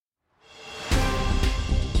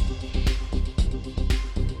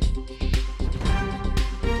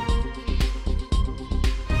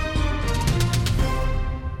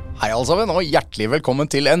Hei alle sammen, og hjertelig velkommen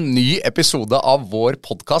til en ny episode av vår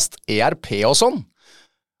podcast ERP og sånn.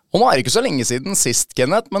 Og nå er det ikke så lenge siden sist,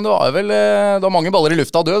 Kenneth, men du har mange baller i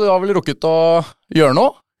lufta, du har vel rukket å gjøre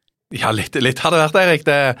noe? Ja, litt har det vært, Erik.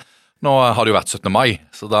 Nå har det jo vært 17. mai,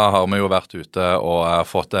 så da har vi jo vært ute og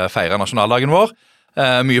fått feire nasjonaldagen vår.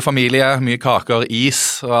 Mye familie, mye kaker,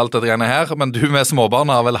 is og alt det greiene her, men du med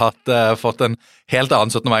småbarn har vel fått en helt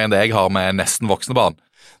annen 17. mai enn det jeg har med nesten voksne barn.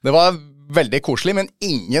 Det var veldig koselig, men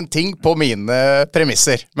ingenting på mine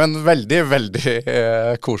premisser. Men veldig, veldig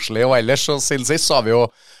koselig. Og ellers, og siden sist, så har vi jo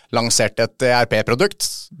lansert et ERP-produkt,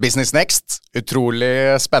 Business Next.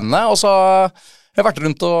 Utrolig spennende. Og så har jeg vært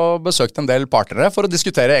rundt og besøkt en del partnere for å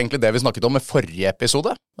diskutere egentlig det vi snakket om i forrige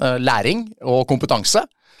episode. Læring og kompetanse.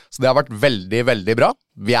 Så det har vært veldig, veldig bra.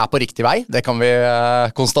 Vi er på riktig vei, det kan vi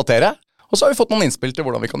konstatere. Og så har vi fått noen innspill til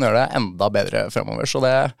hvordan vi kan gjøre det enda bedre fremover. Så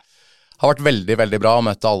det har vært veldig, veldig bra å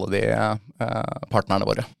møte alle de partnerne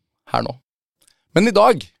våre her nå. Men i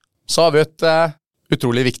dag så har vi et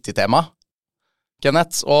utrolig viktig tema,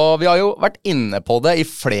 Kenneth. Og vi har jo vært inne på det i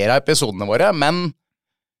flere av episodene våre,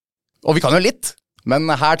 og vi kan jo litt, men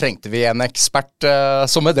her trengte vi en ekspert.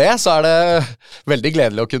 Så med det så er det veldig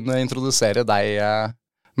gledelig å kunne introdusere deg,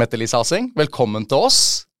 Mette Lise Hassing. Velkommen til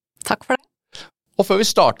oss. Takk for det. Og før vi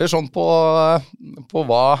starter sånn på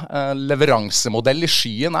hva leveransemodell i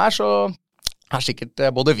skyen så er sikkert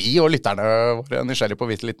både vi og lytterne våre nysgjerrige på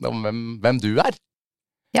å vite litt om hvem du er.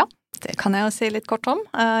 Ja, det kan jeg jo si litt kort om.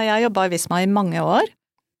 Jeg jobbet i Visma i mange år.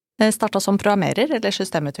 Jeg startet som programmerer eller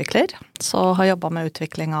systemutvikler, så har jobbet med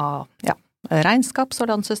utvikling av regnskaps-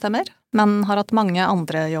 og lønnssystemer, men har hatt mange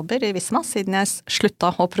andre jobber i Visma siden jeg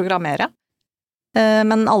sluttet å programmere.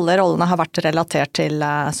 Men alle rollene har vært relatert til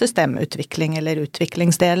systemutvikling eller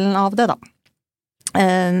utviklingsdelen av det da.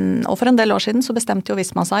 Og for en del år siden så bestemte jo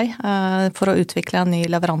Visma seg for å utvikle en ny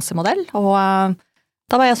leveransemodell, og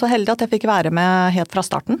da var jeg så heldig at jeg fikk være med helt fra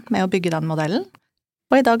starten med å bygge den modellen,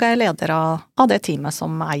 og i dag er jeg leder av det teamet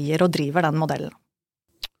som eier og driver den modellen.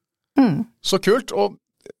 Så kult, og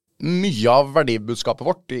mye av verdibudskapet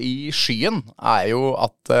vårt i skyen er jo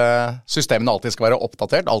at systemene alltid skal være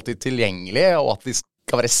oppdatert, alltid tilgjengelige, og at de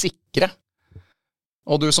skal være sikre.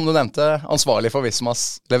 Og du, som du nevnte, ansvarlig for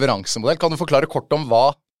Vismas leveransemodell, kan du forklare kort om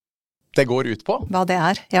hva det går ut på? Hva det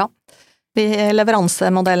er, ja.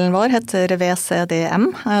 Leveransemodellen vår heter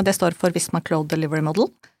VCDM, det står for Visma Cloud Delivery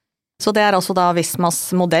Modell. Så det er altså da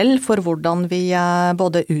Vismas modell for hvordan vi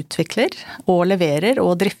både utvikler og leverer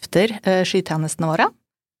og drifter skytjenestene våre.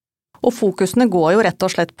 Og fokusene går jo rett og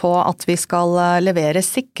slett på at vi skal levere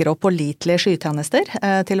sikre og pålitelige skytjenester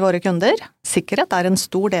til våre kunder. Sikkerhet er en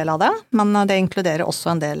stor del av det, men det inkluderer også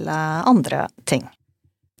en del andre ting.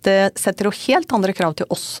 Det setter jo helt andre krav til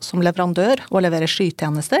oss som leverandør å levere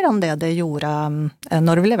skytjenester enn det gjorde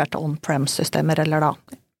når vi leverte on-prem-systemer, eller da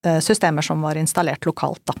systemer som var installert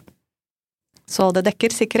lokalt da. Så det dekker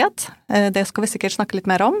sikkerhet, det skal vi sikkert snakke litt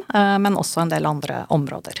mer om, men også en del andre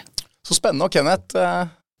områder. Så spennende, og Kenneth,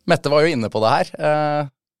 Mette var jo inne på det her.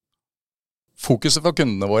 Fokuset for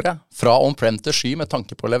kundene våre fra on-prem til sky med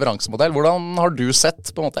tanke på leveransemodell. Hvordan har du sett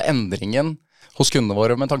på en måte endringen hos kundene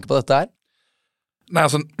våre med tanke på dette her? Nei,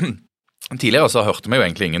 altså, tidligere så hørte vi jo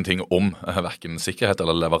egentlig ingenting om hverken sikkerhet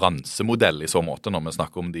eller leveransemodell i så måte når vi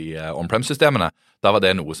snakker om de on-prem-systemene. Da var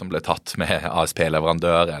det noe som ble tatt med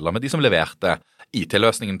ASP-leverandør eller med de som leverte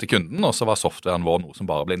IT-løsningen til kunden, og så var softwaren vår noe som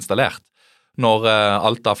bare ble installert. Når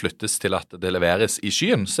alt da flyttes til at det leveres i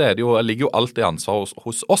skyen, så ligger jo alt det ansvar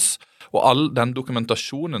hos oss, og all den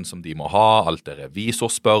dokumentasjonen som de må ha, alt det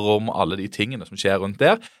revisor spør om, alle de tingene som skjer rundt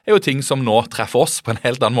der, er jo ting som nå treffer oss på en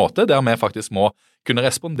helt annen måte, der vi faktisk må kunne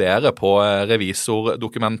respondere på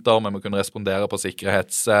revisordokumenter, vi må kunne respondere på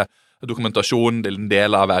sikkerhetsdokumentasjon, det er en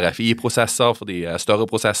del av RFI-prosesser for de større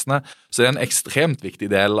prosessene, så det er en ekstremt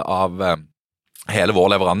viktig del av hele vår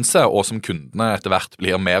leveranse, og som kundene etter hvert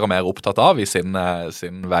blir mer og mer opptatt av i sin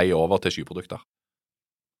vei over til skyprodukter.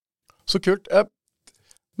 Så kult.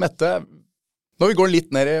 Mette, når vi går litt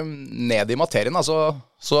ned i materien,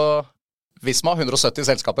 så Visma har 170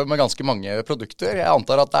 selskaper med ganske mange produkter. Jeg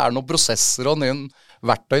antar at det er noen prosesser og noen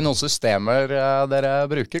verktøy, noen systemer dere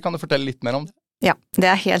bruker. Kan du fortelle litt mer om det? Ja, det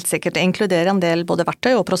er helt sikkert. Det inkluderer en del både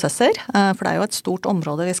verktøy og prosesser, for det er jo et stort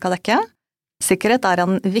område vi skal dekke. Sikkerhet er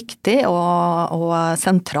en viktig og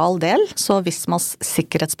sentral del, så Vismas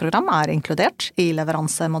sikkerhetsprogram er inkludert i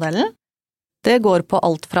leveransemodellen. Det går på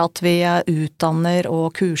alt fra at vi utdanner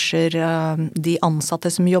og kurser de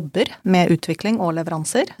ansatte som jobber med utvikling og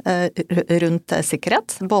leveranser rundt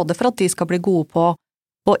sikkerhet, både for at de skal bli gode på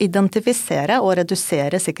å identifisere og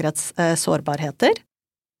redusere sikkerhetssårbarheter,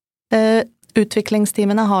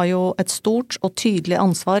 Utviklingsteamene har jo et stort og tydelig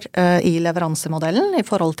ansvar i leveransemodellen i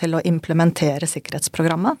forhold til å implementere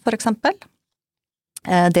sikkerhetsprogrammet, for eksempel.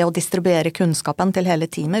 Det å distribuere kunnskapen til hele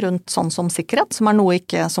teamet rundt sånn som sikkerhet, som noe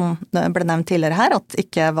ikke, som ble nevnt tidligere her, at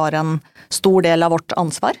ikke var en stor del av vårt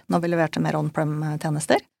ansvar når vi leverte mer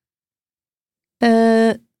on-prem-tjenester.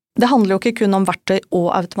 Det handler jo ikke kun om verktøy og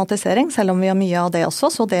automatisering, selv om vi har mye av det også,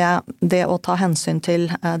 så det å ta hensyn til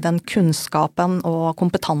den kunnskapen og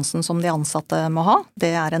kompetansen som de ansatte må ha,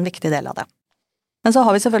 det en viktig del av det. Men så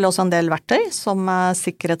har vi selvfølgelig også en del verktøy, som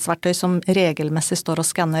sikkerhetsverktøy som regelmessig står og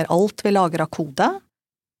skanner alt vi lager av kode,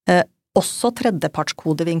 også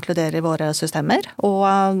tredjepartskode vi inkluderer i våre systemer,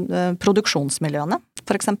 og produksjonsmiljøene,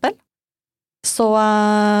 for eksempel. Så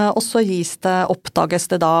også oppdages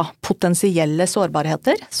det da potensielle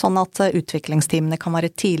sårbarheter, sånn at utviklingsteamene kan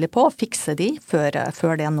være tidlig på å fikse de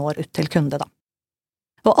før det når ut til kunde da.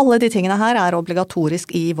 Og alle de tingene her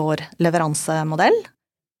obligatorisk i vår leveransemodell.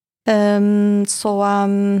 Så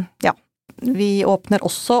ja, vi åpner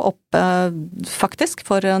også opp faktisk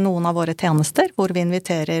for noen av våre tjenester, hvor vi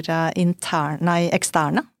inviterer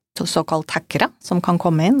eksterne, såkalt hackere, som kan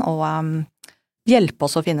komme inn og hjelpe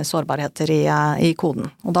oss å finne sårbarheter i koden.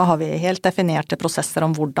 Og da har vi helt definerte prosesser om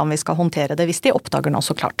hvordan vi skal håndtere det, hvis de oppdager noe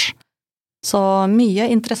så klart. Så mye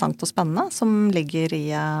interessant og spennende som ligger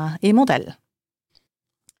i modellen.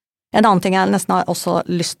 En annen ting jeg nesten har også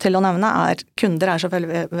lyst til å nevne kunder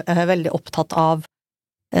selvfølgelig veldig opptatt av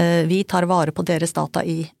vi tar vare på deres data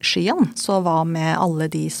i Skyen, så hva med alle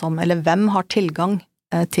de hvem har tilgang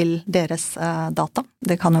til deres data?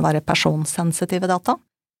 Det kan jo være personsensitive data.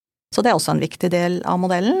 Så det også en viktig del av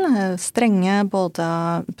modellen, strenge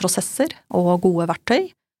både prosesser og gode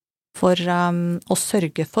verktøy for å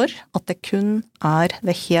sørge for at det kun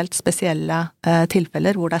ved helt spesielle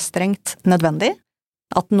tilfeller hvor det strengt nødvendig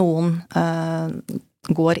at noen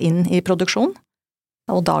går inn i produksjon,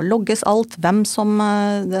 og da logges alt, hvem som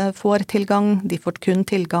får tilgang, de får kun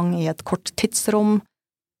tilgang i et kort tidsrom,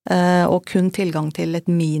 og kun tilgang til et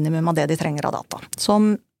minimum av det de trenger av data.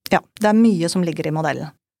 Så ja, det mye som ligger i modellen.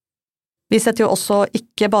 Vi setter jo også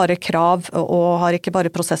ikke bare krav, og har ikke bare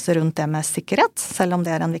prosesser rundt det med sikkerhet, selv om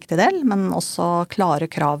det en viktig del, men også klare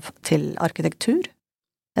krav til arkitektur,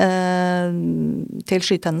 til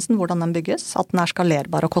skytjenesten, hvordan den bygges, at den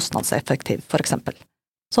skalerbar og kostnadseffektiv, for eksempel.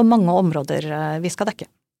 Så mange områder vi skal dekke.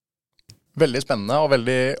 Veldig spennende og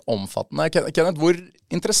veldig omfattende. Kenneth, hvor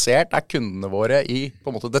interessert kundene våre i på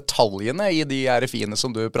en måte detaljene i de RFI-ene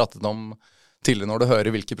som du pratet om tidligere når du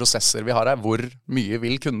hører hvilke prosesser vi har her? Hvor mye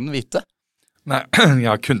vil kunden vite? Nei,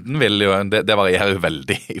 ja, kunden vil jo, det varierer jo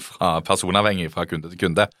veldig fra personavhengig fra kunde til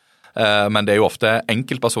kunde. Men det jo ofte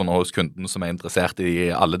enkeltpersoner hos kunden som interessert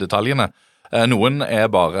i alle detaljene. Noen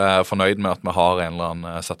bare fornøyd med at vi har en eller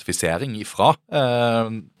annen sertifisering ifra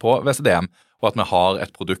på VCDM, og at vi har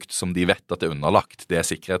et produkt som de vet at det underlagt det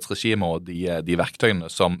sikkerhetsregimet og de verktøyene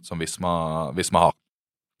som Visma har.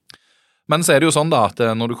 Men så det jo sånn da at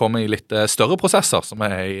når du kommer i litt større prosesser, som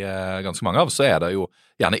i ganske mange av, så det jo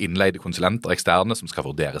gjerne innleide konsulenter eksterne som skal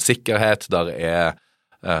vurdere sikkerhet. Der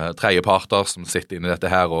tredjeparter som sitter inne i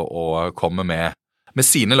dette her og kommer med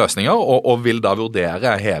sine løsninger og vil da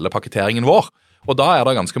vurdere hele pakketeringen vår. Og da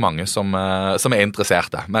det ganske mange som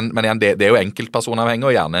interesserte. Men igjen, det jo enkeltpersonavhengig,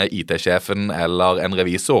 og gjerne IT-sjefen eller en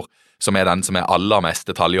revisor, som den som aller mest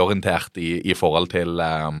detaljorientert i forhold til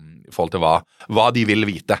hva de vil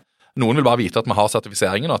vite. Noen vil bare vite at vi har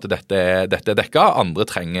sertifiseringen, og at dette dekket. Andre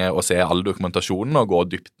trenger å se all dokumentasjonen og gå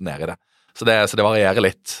dypt ned i det. Så det varierer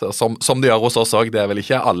litt, som det gjør hos oss også. Det vel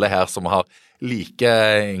ikke alle her som har like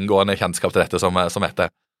inngående kjennskap til dette som Mette.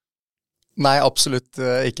 Nei, absolutt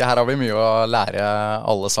ikke. Her har vi mye å lære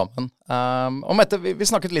alle sammen. Og Mette, vi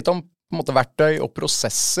snakket litt om på en måte, verktøy og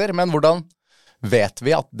prosesser, men hvordan vet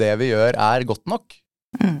vi at det vi gjør godt nok?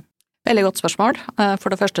 Veldig godt spørsmål. For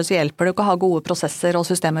det første så hjelper det ikke å ha gode prosesser og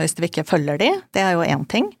systemer hvis vi ikke følger de. Det jo en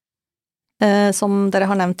ting. Som dere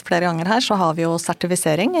har nevnt flere ganger her, så har vi jo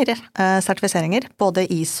sertifiseringer, både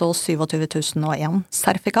ISO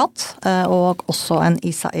 27001-sertifikat, og også en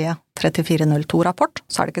ISAE 3402-rapport.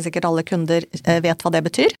 Så det ikke sikkert alle kunder vet hva det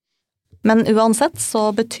betyr. Men uansett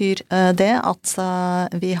så betyr det at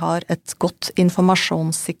vi har et godt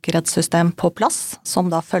informasjonssikkerhetssystem på plass, som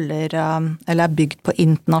da følger, eller bygd på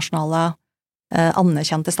internasjonale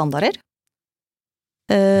anerkjente standarder.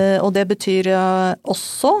 Og det betyr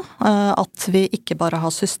også at vi ikke bare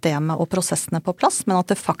har systemet og prosessene på plass, men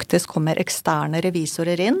at det faktisk kommer eksterne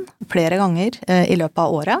revisorer inn flere ganger i løpet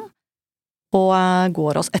av året, og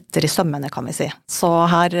går oss etter i sømmene, kan vi si. Så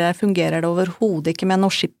her fungerer det overhodet ikke med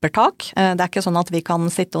noe skippertak. Det ikke sånn at vi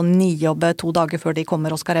kan sitte og nijobbe 2 dager før de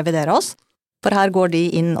kommer og skal revidere oss. For her går de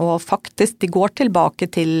inn og faktisk, de går tilbake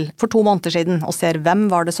til for 2 måneder siden og ser hvem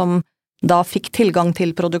var det som da fikk tilgang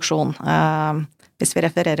til produksjon. Hvis vi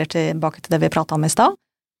refererer tilbake til det vi pratet om i sted.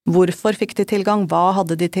 Hvorfor fikk de tilgang? Hva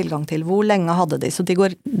hadde de tilgang til? Hvor lenge hadde de? Så de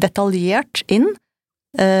går detaljert inn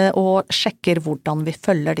og sjekker hvordan vi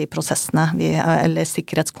følger de prosessene, eller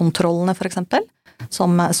sikkerhetskontrollene for eksempel,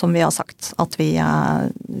 som vi har sagt at vi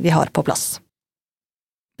har på plass.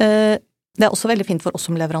 Det også veldig fint for oss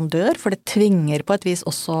som leverandør, for det tvinger på et vis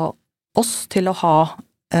også oss til å ha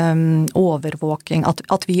overvåking,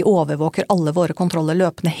 at vi overvåker alle våre kontroller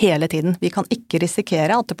løpende hele tiden. Vi kan ikke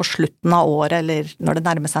risikere at det på slutten av året, eller når det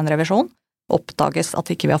nærmer seg en revisjon, oppdages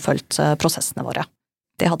at ikke vi har fulgt prosessene våre.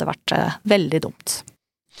 Det hadde vært veldig dumt.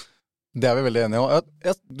 Det vi veldig enige om.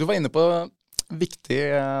 Du var inne på viktig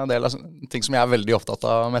del av ting som jeg veldig opptatt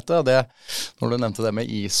av, Mette. Det, når du nevnte det med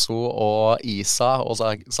ISO og ISA, og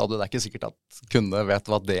så sa du det ikke sikkert at kundene vet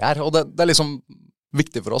hva det og det liksom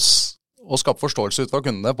viktig for oss å skape forståelse ut for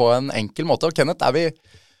kundene på en enkel måte. Og Kenneth, vi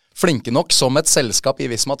flinke nok som et selskap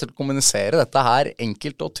i Visma til å kommunisere dette her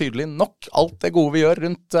enkelt og tydelig nok? Alt det gode vi gjør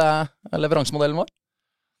rundt leveransemodellen vår?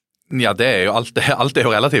 Ja, det jo alt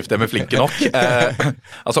jo relativt, det med flinke nok.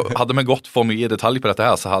 Altså, hadde vi gått for mye i detalj på dette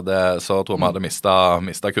her, så tror vi hadde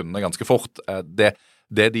mistet kundene ganske fort. Det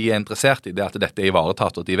de interessert i, det at dette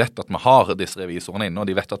ivaretatt, og de vet at vi har disse revisorene inne, og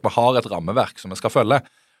de vet at vi har et rammeverk som vi skal følge.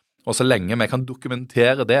 Og så lenge vi kan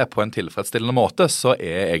dokumentere det på en tilfredsstillende måte, så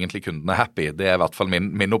egentlig kundene happy. Det i hvert fall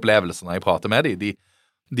min opplevelse når jeg prater med dem.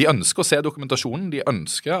 De ønsker å se dokumentasjonen, de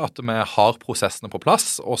ønsker at vi har prosessene på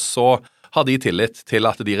plass, og så har de tillit til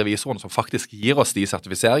at de revisorene som faktisk gir oss de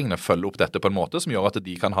sertifiseringene, følger opp dette på en måte som gjør at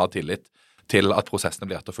de kan ha tillit til at prosessene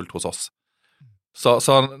blir etterfulgt hos oss. Så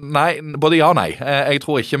nei, både ja og nei. Jeg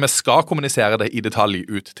tror ikke vi skal kommunisere det i detalj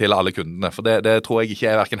ut til alle kundene, for det tror jeg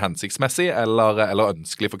ikke hverken hensiktsmessig eller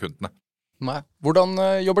ønskelig for kundene. Nei. Hvordan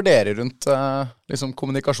jobber dere rundt liksom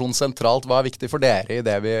kommunikasjon sentralt? Hva viktig for dere i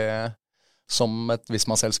det vi som et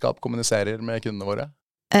Visma-selskap kommuniserer med kundene våre?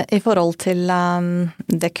 I forhold til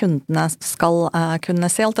det kundene skal kunne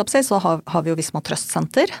se alt opp seg, så har vi jo Visma Trust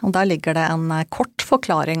Center, og der ligger det en kort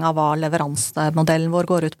forklaring av hva leveransemodellen vår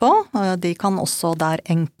går ut på. De kan også der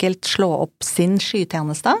enkelt slå opp sin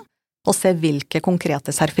skytjeneste og se hvilke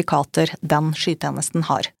konkrete sertifikater den skytjenesten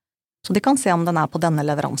har. Så de kan se om den på denne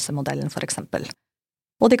leveransemodellen for eksempel.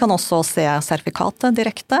 Og de kan også se sertifikatet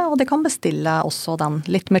direkte, og de kan bestille også den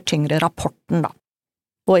litt mer tyngre rapporten da.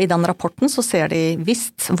 Og i den rapporten så ser de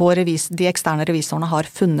hvis de eksterne revisorene har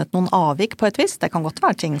funnet noen avvik på et vis, det kan godt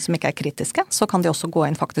være ting som ikke kritiske, så kan de også gå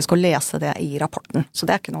inn faktisk og lese det i rapporten. Så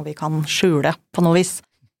det ikke noe vi kan skjule på noe vis.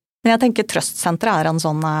 Men jeg tenker Trust Center en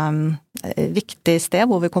sånn viktig sted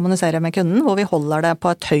hvor vi kommuniserer med kunden, hvor vi holder det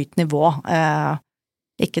på et høyt nivå,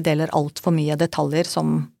 ikke deler alt for mye detaljer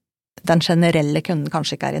som den generelle kunden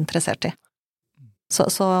kanskje ikke interessert i.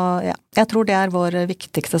 Så ja, jeg tror det vår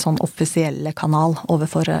viktigste sånn offisielle kanal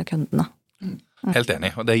overfor kundene. Helt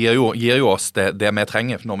enig, og det gir jo oss det vi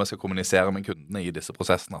trenger når vi skal kommunisere med kundene i disse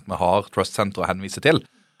prosessene, at vi har Trust Center å henvise til,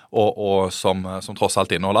 og som tross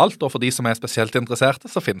alt inneholder alt, og for de som spesielt interesserte,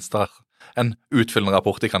 så finnes det en utfyllende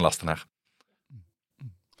rapport de kan laste ned.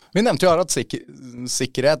 Vi nevnte jo her at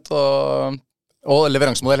sikkerhet og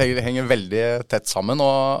leveransemodell henger veldig tett sammen,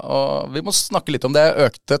 og vi må snakke litt om det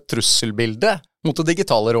økte trusselbildet mot det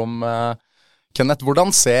digitale rom. Kenneth, hvordan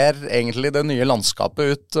ser egentlig det nye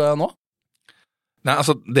landskapet ut nå? Nei,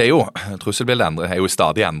 altså det jo, trusselbildet jo i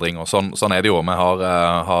stadig endring, og sånn det jo. Vi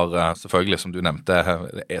har selvfølgelig, som du nevnte,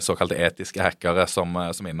 såkalte etiske hackere som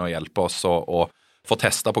inne og hjelper oss å få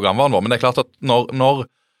testet programvaren vår, men det klart at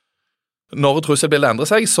når trusselbildet endrer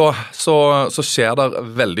seg, så skjer det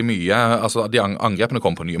veldig mye. Altså, de angrepene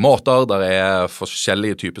kommer på nye måter, der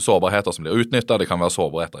forskjellige typer sårbarheter som blir utnyttet. Det kan være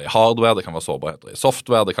sårbarheter i hardware, det kan være sårbarheter i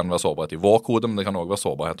software, det kan være sårbarheter i vår kode, men det kan også være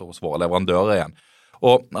sårbarheter hos våre leverandører igjen.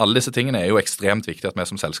 Og alle disse tingene jo ekstremt viktig at vi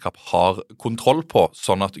som selskap har kontroll på,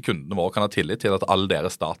 sånn at kundene våre kan ha tillit til at all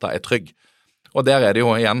deres data trygg. Og der det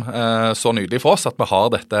jo igjen så nydelig for oss at vi har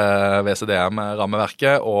dette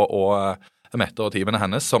VCDM-rammeverket og Mette og teamene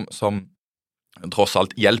hennes som tross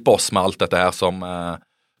alt hjelper oss med alt dette her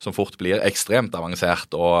som fort blir ekstremt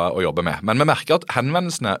avansert å jobbe med. Men vi merker at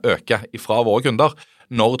henvendelsene øker fra våre kunder.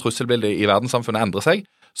 Når trusselbildet i verdenssamfunnet endrer seg,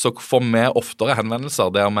 så får vi oftere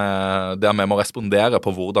henvendelser der vi må respondere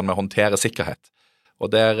på hvordan vi håndterer sikkerhet.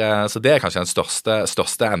 Og så det kanskje den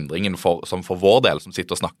største endringen for vår del, som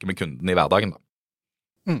sitter og snakker med kunden i hverdagen.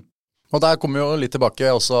 Og der kommer vi jo litt tilbake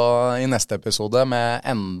også i neste episode med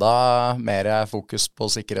enda mer fokus på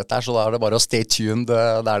sikkerhet der, så da det bare å stay tuned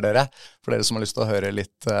der dere, for dere som har lyst til å høre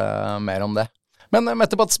litt mer om det. Men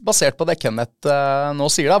Mette, basert på det Kenneth nå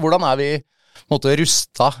sier da, hvordan vi på en måte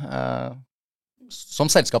rusta som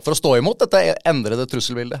selskap for å stå imot dette endrede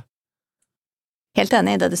trusselbildet? Helt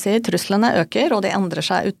enig i det du sier. Truslene øker, og de endrer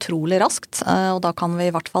seg utrolig raskt, og da kan vi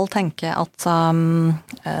i hvert fall tenke at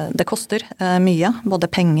det koster mye,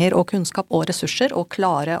 både penger og kunnskap og ressurser, å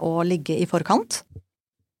klare å ligge i forkant.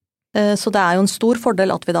 Så det jo en stor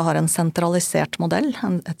fordel at vi da har en sentralisert modell,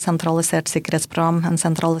 et sentralisert sikkerhetsprogram, en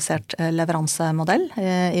sentralisert leveransemodell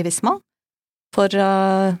i Visma. For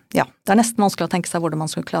ja, det nesten vanskelig å tenke seg hvordan man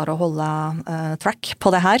skulle klare å holde track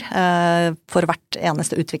på det her for hvert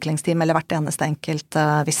eneste utviklingsteam eller hvert eneste enkelt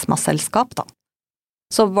Visma-selskap da.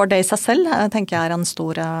 Så bare det i seg selv tenker jeg en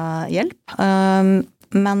stor hjelp.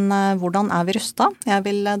 Men hvordan vi rustet? Jeg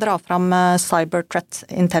vil dra fram Cyber Threat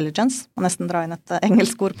Intelligence, og nesten dra inn et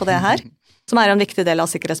engelsk ord på det her, som en viktig del av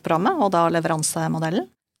sikkerhetsprogrammet, og da leveransemodellen.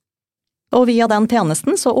 Og via den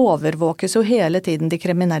tjenesten så overvåkes jo hele tiden de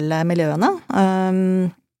kriminelle miljøene.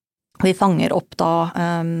 Vi fanger opp da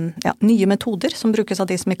nye metoder som brukes av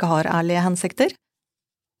de som ikke har ærlige hensikter.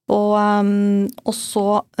 Og så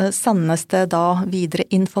sendes det da videre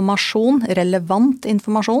informasjon, relevant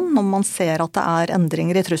informasjon, når man ser at det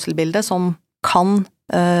endringer i trusselbildet som kan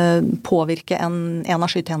påvirke en av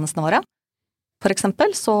skytjenestene våre. For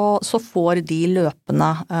eksempel så får de løpende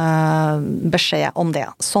beskjed om det,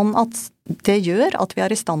 sånn at det gjør at vi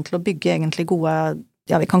i stand til å bygge egentlig gode,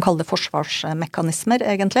 ja vi kan kalle det forsvarsmekanismer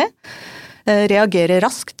egentlig, reagere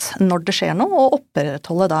raskt når det skjer noe, og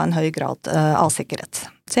opprettholde da en høy grad av sikkerhet.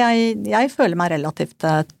 Så jeg føler meg relativt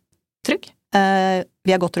trygg.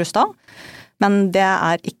 Vi godt rustet, men det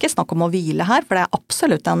ikke snakk om å hvile her, for det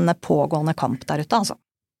absolutt en pågående kamp der ute, altså.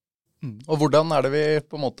 Og hvordan det vi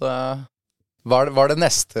på en måte... Hva det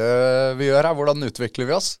neste vi gjør her? Hvordan utvikler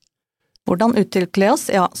vi oss? Hvordan utvikler vi oss?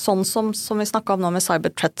 Ja, sånn som vi snakket om nå med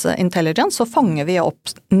Cyber Threat Intelligence, så fanger vi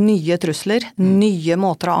opp nye trusler, nye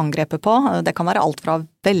måter å angrepe på. Det kan være alt fra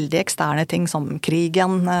veldig eksterne ting som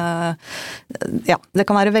krigen. Ja, det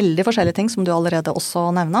kan være veldig forskjellige ting som du allerede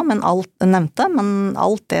også nevnte, men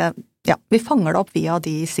alt det, ja, vi fanger det opp via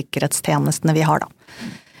de sikkerhetstjenestene vi har da.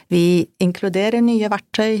 Vi inkluderer nye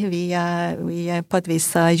verktøy, vi på et vis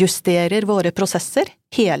justerer våre prosesser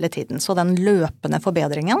hele tiden, så den løpende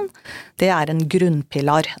forbedringen, det en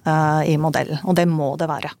grunnpilar i modellen, og det må det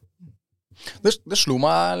være. Det slo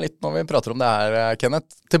meg litt når vi prater om det her,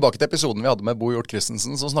 Kenneth. Tilbake til episoden vi hadde med Bo Hjort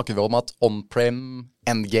Christensen, så snakket vi om at on-prem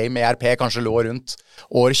endgame ERP kanskje lå rundt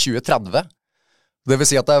år 2030. Det vil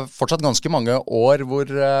si at det fortsatt ganske mange år hvor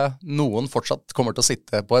noen fortsatt kommer til å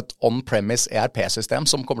sitte på et on-premise ERP-system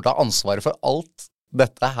som kommer til å ha ansvaret for alt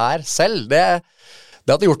dette her selv. Det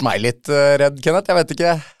hadde gjort meg litt redd, Kenneth. Jeg vet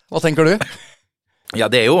ikke, hva tenker du? Ja,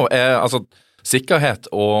 det jo, altså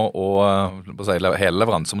sikkerhet og hele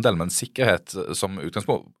leveransemodellen, men sikkerhet som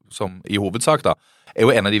utgangspunkt, som i hovedsak da,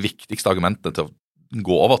 jo en av de viktigste argumentene til å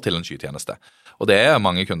gå over til en skytjeneste. Og det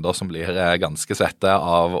mange kunder som blir ganske svette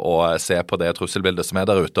av å se på det trusselbildet som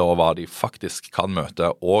der ute, og hva de faktisk kan møte,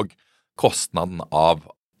 og kostnaden av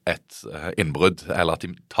et innbrudd eller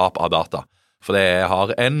et tap av data. For det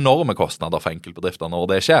har enorme kostnader for enkeltbedrifter når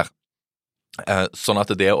det skjer. Sånn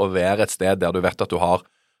at det å være et sted der du vet at du har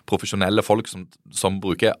profesjonelle folk som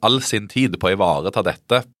bruker all sin tid på å ivareta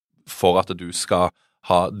dette for at du skal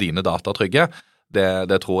ha dine data trygge,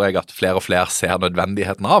 det tror jeg at flere og flere ser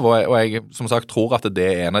nødvendigheten av, og jeg som sagt tror at det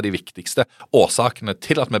en av de viktigste årsakene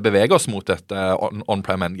til at vi beveger oss mot et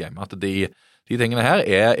on-prem endgame, at de tingene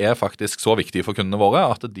her faktisk så viktige for kundene våre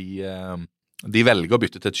at de velger å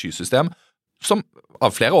bytte til et skysystem som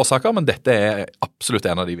av flere årsaker, men dette absolutt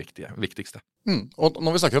en av de viktigste. Og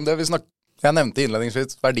når vi snakker om det, jeg nevnte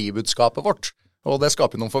innledningsvis verdibudskapet vårt, og det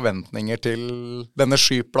skaper noen forventninger til denne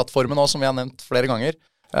skyplattformen også, som vi har nevnt flere ganger.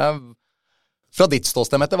 Fra ditt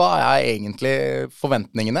ståsted, Mette, hva egentlig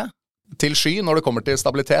forventningene til sky når det kommer til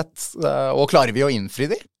stabilitet, og klarer vi å innfri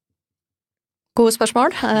de? Gode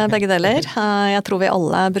spørsmål, begge deler. Jeg tror vi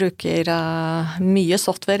alle bruker mye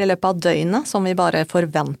software i løpet av døgnet som vi bare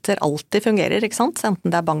forventer alltid fungerer, ikke sant?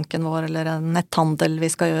 Enten det banken vår, eller netthandel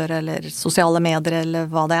vi skal gjøre, eller sosiale medier, eller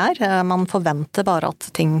hva det Man forventer bare at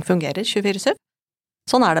ting fungerer 24/7.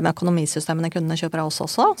 Sånn det med økonomisystemene kundene kjøper av oss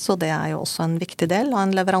også, så det jo også en viktig del av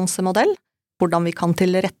en leveransemodell. Hvordan vi kan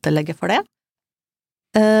tilrettelegge for det.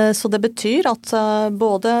 Så det betyr at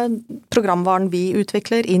både programvaren vi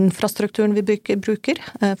utvikler, infrastrukturen vi bruker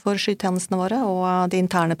for skytjenestene våre, og de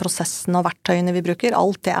interne prosessene og verktøyene vi bruker,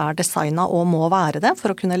 alt det designet og må være det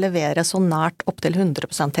for å kunne levere så nært opp til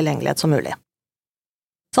 100% tilgjengelighet som mulig.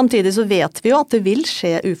 Samtidig så vet vi jo at det vil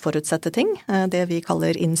skje uforutsette ting, det vi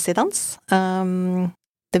kaller incidents.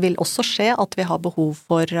 Det vil også skje at vi har behov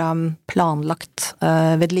for planlagt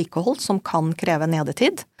vedlikehold som kan kreve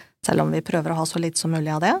nedetid. selv om vi prøver å ha så litt som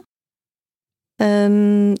mulig av det.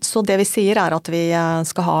 Så det vi sier at vi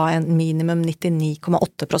skal ha en minimum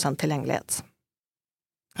 99,8% tilgjengelighet.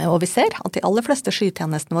 Og vi ser at de aller fleste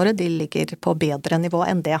skytjenestene våre, de ligger på bedre nivå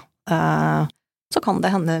enn det. Så kan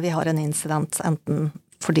det hende vi har en incident enten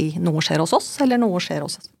fordi noe skjer hos oss, eller noe skjer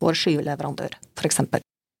hos vår skyleverandør, for eksempel.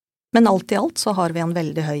 Men alt i alt så har vi en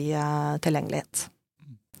veldig høy tilgjengelighet.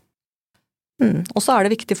 Og så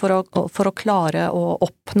det viktig for å klare å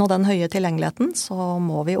oppnå den høye tilgjengeligheten, så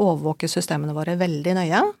må vi overvåke systemene våre veldig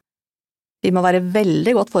nøye. Vi må være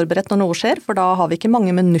veldig godt forberedt når noe skjer, for da har vi ikke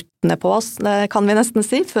mange minuttene på oss, det kan vi nesten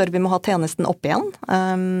si, før vi må ha tjenesten opp igjen.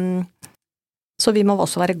 Så vi må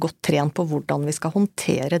også være godt trent på hvordan vi skal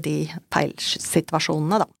håndtere de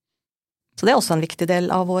feilsituasjonene da. Så det også en viktig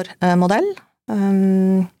del av vår modell.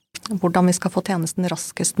 Hvordan vi skal få tjenesten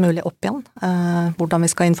raskest mulig opp igjen, hvordan vi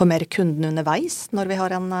skal informere kunden underveis når vi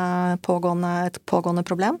har et pågående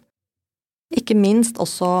problem. Ikke minst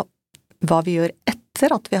også hva vi gjør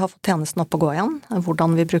etter at vi har fått tjenesten opp og gå igjen,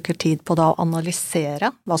 hvordan vi bruker tid på da å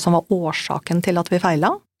analysere hva som var årsaken til at vi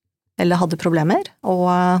feilet, eller hadde problemer, og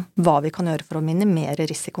hva vi kan gjøre for å minimere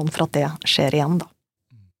risikoen for at det skjer igjen da.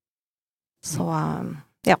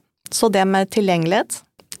 Så det med tilgjengelighet,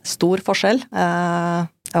 stor forskjell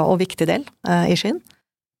og viktig del i Skyen.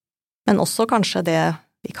 Men også kanskje det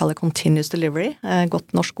vi kaller continuous delivery.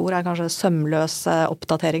 Godt norsk ord kanskje sømløse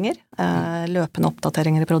oppdateringer, løpende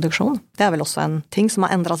oppdateringer i produksjon. Det vel også en ting som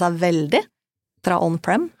har endret seg veldig fra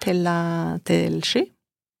on-prem til sky.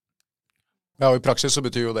 Ja, og i praksis så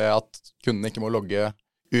betyr jo det at kunden ikke må logge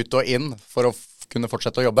ut og inn for å kunne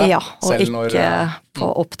fortsette å jobbe. Ja, og ikke på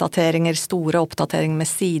oppdateringer, store oppdateringer med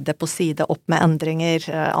side på side, opp med endringer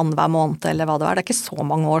annenhver måned, eller hva det var. Det ikke så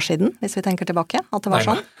mange år siden, hvis vi tenker tilbake, at det var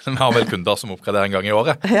sånn. Vi har vel kunder som oppgraderer en gang i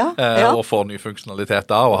året, og får ny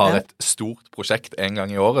funksjonalitet da, og har et stort prosjekt en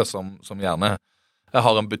gang i året, som gjerne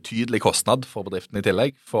har en betydelig kostnad for bedriften i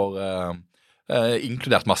tillegg, for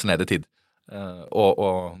inkludert masse nedetid.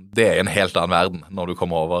 Og det en helt annen verden når du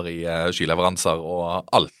kommer over i skyleveranser og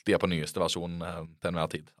alltid på nyeste versjon til enhver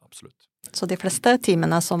tid, absolutt. Så de fleste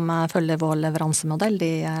teamene som følger vår leveransemodell, de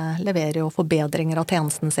leverer jo forbedringer av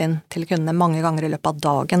tjenesten sin til kundene mange ganger i løpet av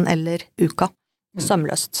dagen eller uka,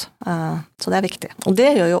 sømløst. Så det viktig. Og det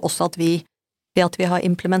gjør jo også at ved at vi har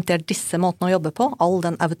implementert disse måtene å jobbe på, all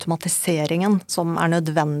den automatiseringen som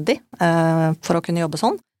nødvendig for å kunne jobbe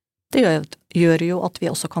sånn, det gjør jo at vi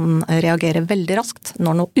også kan reagere veldig raskt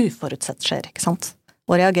når noe uforutsett skjer, ikke sant?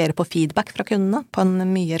 Og reagere på feedback fra kundene på en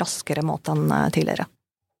mye raskere måte enn tidligere.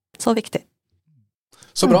 Så viktig.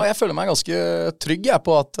 Så bra, jeg føler meg ganske trygg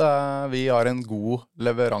på at vi har en god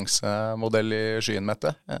leveransemodell i Skyen,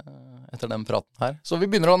 Mette, etter den praten her. Så vi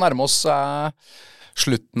begynner å nærme oss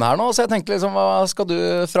slutten her nå, så jeg tenker liksom, hva skal du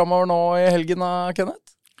fremover nå i helgen, Kenneth?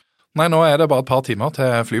 Nei, nå det bare et par timer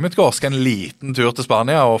til flyet mitt går. Skal en liten tur til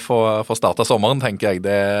Spania og få startet sommeren, tenker jeg.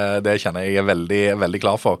 Det kjenner jeg veldig, veldig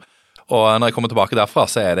klar for. Og når jeg kommer tilbake derfra,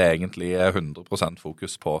 så det egentlig 100%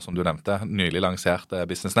 fokus på, som du nevnte, nylig lansert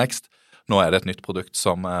Business Next. Nå det et nytt produkt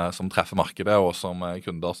som treffer markedet, og som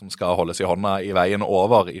kunder som skal holdes i hånda i veien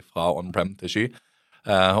over fra on-prem til sky.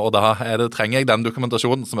 Og da trenger jeg den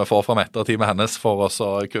dokumentasjonen som jeg får fra Mette og teamet hennes for å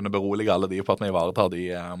kunne berolige alle de på at vi ivaretar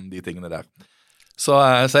de tingene der. Så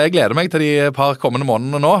jeg gleder meg til de par kommende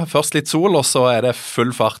månedene nå. Først litt sol, og så det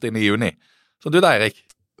full fart inn i juni. Så du da, Erik?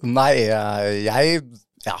 Nei,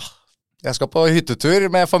 jeg skal på hyttetur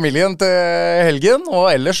med familien til helgen,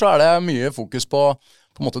 og ellers så det mye fokus på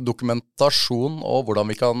en måte dokumentasjon og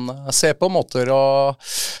hvordan vi kan se på måter å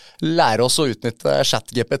lære oss å utnytte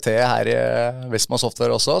ChatGPT her i Visma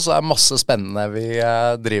Software også, så det masse spennende vi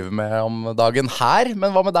driver med om dagen her.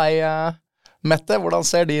 Men hva med deg, Mette? Hvordan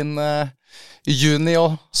ser din juni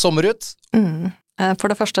og sommer ut? For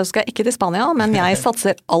det første skal jeg ikke til Spania, men jeg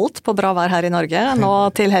satser alt på bra vær her i Norge, nå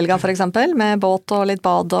til helga for eksempel, med båt og litt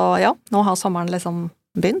bad, og nå har sommeren liksom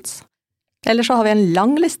begynt. Ellers så har vi en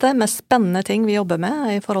lang liste med spennende ting vi jobber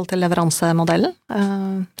med i forhold til leveransemodellen.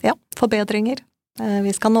 Forbedringer.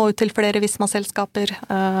 Vi skal nå ut til flere Visma-selskaper,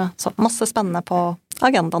 så masse spennende på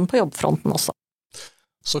agendaen på jobbfronten også.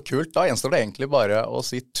 Så kult, da gjenstår det egentlig bare å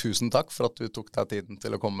si tusen takk for at du tok deg tiden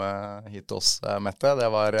til å komme hit til oss, Mette. Det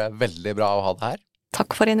var veldig bra å ha deg her.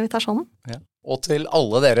 Takk for invitasjonen. Ja. Og til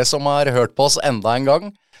alle dere som har hørt på oss enda en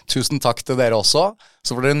gang, tusen takk til dere også.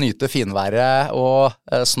 Så får dere nyte finværet og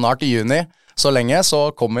snart i juni. Så lenge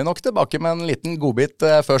så kommer vi nok tilbake med en liten godbit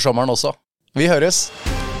før sommeren også. Vi høres!